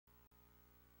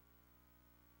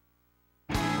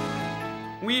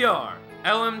We are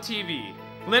Lmtv,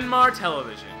 Linn-Mar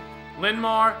Television.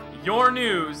 Linn-Mar, your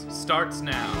news starts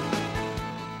now.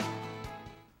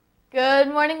 Good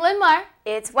morning, Linn-Mar.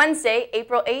 It's Wednesday,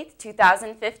 April 8th,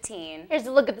 2015. Here's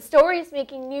a look at the stories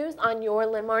making news on your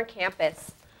Linn-Mar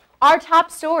campus. Our top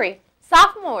story,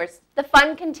 sophomores, the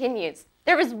fun continues.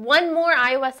 There is one more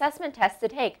Iowa assessment test to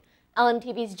take.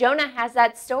 Lmtv's Jonah has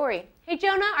that story. Hey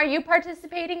Jonah, are you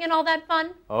participating in all that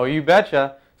fun? Oh, you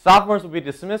betcha. Sophomores will be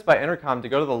dismissed by intercom to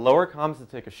go to the lower comms to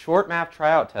take a short math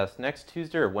tryout test next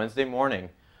Tuesday or Wednesday morning.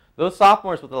 Those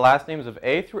sophomores with the last names of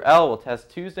A through L will test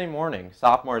Tuesday morning.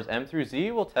 Sophomores M through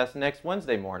Z will test next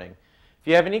Wednesday morning. If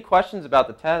you have any questions about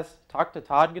the test, talk to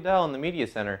Todd Goodell in the Media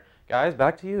Center. Guys,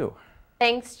 back to you.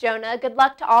 Thanks, Jonah. Good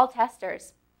luck to all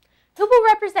testers. Who will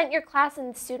represent your class in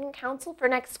the student council for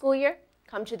next school year?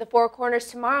 Come to the Four Corners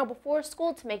tomorrow before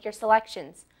school to make your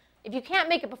selections. If you can't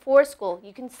make it before school,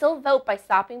 you can still vote by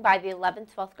stopping by the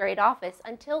 11th, 12th grade office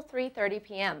until 3:30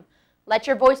 p.m. Let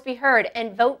your voice be heard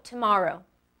and vote tomorrow.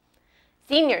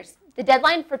 Seniors, the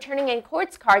deadline for turning in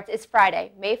courts cards is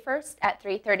Friday, May 1st at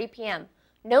 3:30 p.m.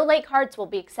 No late cards will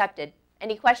be accepted.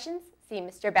 Any questions? See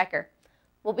Mr. Becker.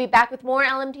 We'll be back with more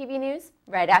LMTV news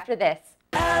right after this.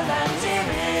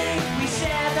 LMTV, we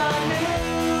share the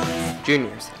news.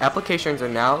 Juniors, applications are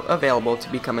now available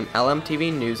to become an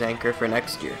LMTV news anchor for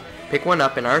next year. Pick one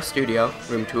up in our studio,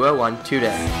 room 201,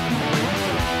 today.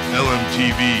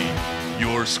 LMTV,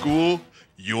 your school,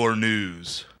 your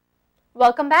news.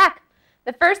 Welcome back.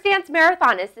 The first dance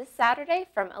marathon is this Saturday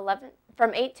from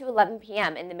 8 to 11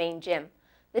 p.m. in the main gym.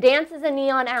 The dance is a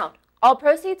neon out. All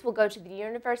proceeds will go to the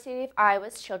University of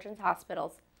Iowa's Children's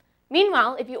Hospitals.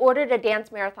 Meanwhile, if you ordered a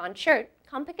dance marathon shirt,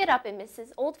 come pick it up in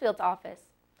Mrs. Oldfield's office.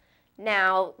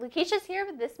 Now, Lakeisha's here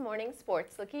with this morning's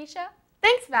sports. Lakeisha?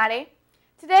 Thanks, Maddie.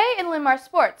 Today in Linn-Mar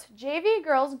Sports, JV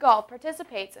Girls Golf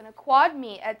participates in a quad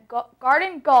meet at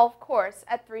Garden Golf Course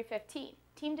at 3:15.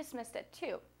 Team dismissed at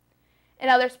 2. In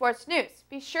other sports news,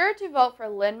 be sure to vote for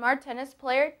Linn-Mar tennis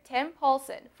player Tim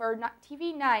Paulson for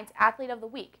TV9's Athlete of the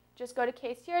Week. Just go to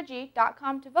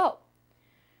kcrg.com to vote.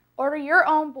 Order your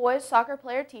own boys soccer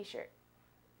player t-shirt.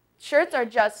 Shirts are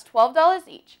just $12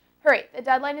 each. Hurry, the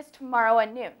deadline is tomorrow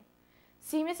at noon.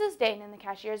 See Mrs. Dayton in the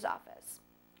cashier's office.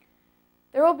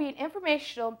 There will be an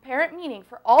informational parent meeting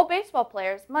for all baseball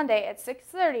players Monday at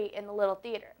 6:30 in the Little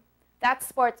Theater. That's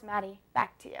sports, Maddie.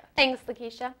 Back to you. Thanks,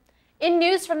 Lakeisha. In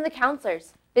news from the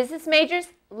counselors, business majors,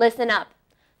 listen up.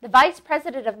 The Vice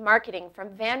President of Marketing from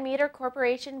Van Meter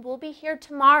Corporation will be here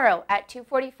tomorrow at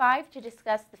 2:45 to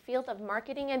discuss the field of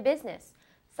marketing and business.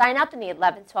 Sign up in the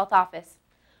 11th, 12th office.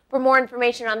 For more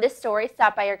information on this story,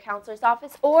 stop by your counselor's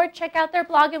office or check out their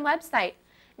blog and website.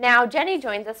 Now, Jenny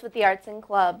joins us with the arts and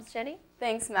clubs. Jenny?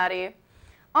 Thanks, Maddie.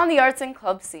 On the arts and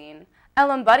club scene,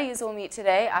 LM Buddies will meet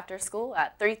today after school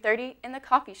at 3:30 in the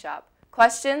coffee shop.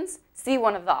 Questions? See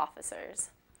one of the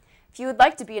officers. If you would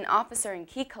like to be an officer in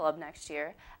Key Club next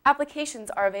year, applications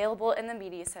are available in the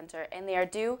Media Center and they are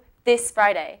due this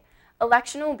Friday.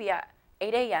 Election will be at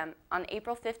 8 a.m. on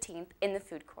April 15th in the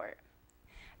food court.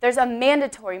 There's a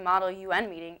mandatory Model UN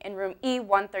meeting in room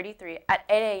E133 at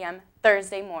 8 a.m.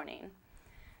 Thursday morning.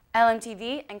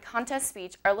 LMTV and Contest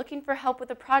Speech are looking for help with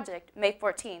a project May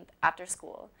 14th after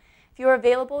school. If you are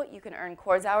available, you can earn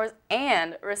course hours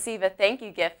and receive a thank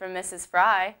you gift from Mrs.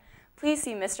 Fry. Please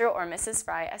see Mr. or Mrs.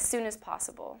 Fry as soon as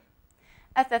possible.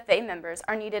 FFA members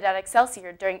are needed at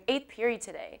Excelsior during 8th period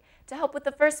today to help with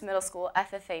the first middle school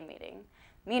FFA meeting.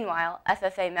 Meanwhile,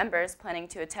 FFA members planning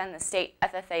to attend the State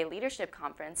FFA Leadership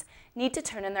Conference need to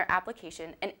turn in their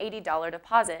application and $80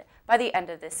 deposit by the end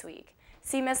of this week.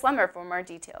 See Ms. Lemmer for more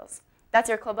details. That's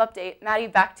your club update. Maddie,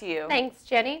 back to you. Thanks,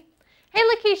 Jenny. Hey,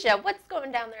 Lakeisha, what's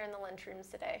going down there in the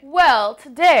lunchrooms today? Well,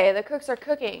 today the cooks are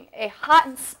cooking a hot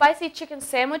and spicy chicken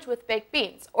sandwich with baked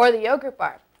beans, or the yogurt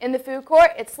bar. In the food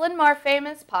court, it's Linn-Mar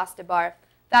famous pasta bar.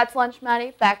 That's lunch,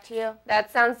 Maddie. Back to you.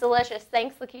 That sounds delicious.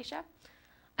 Thanks, Lakeisha.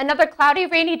 Another cloudy,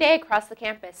 rainy day across the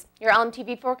campus. Your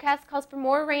LMTV forecast calls for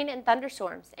more rain and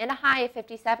thunderstorms and a high of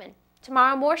 57.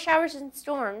 Tomorrow, more showers and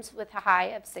storms with a high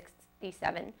of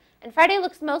 67. And Friday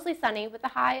looks mostly sunny with a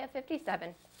high of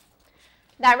 57.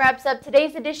 That wraps up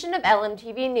today's edition of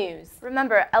LMTV News.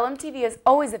 Remember, LMTV is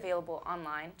always available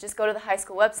online. Just go to the high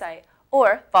school website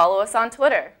or follow us on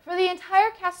Twitter. For the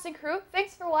entire cast and crew,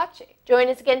 thanks for watching. Join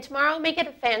us again tomorrow. Make it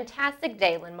a fantastic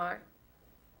day, Linn-Mar.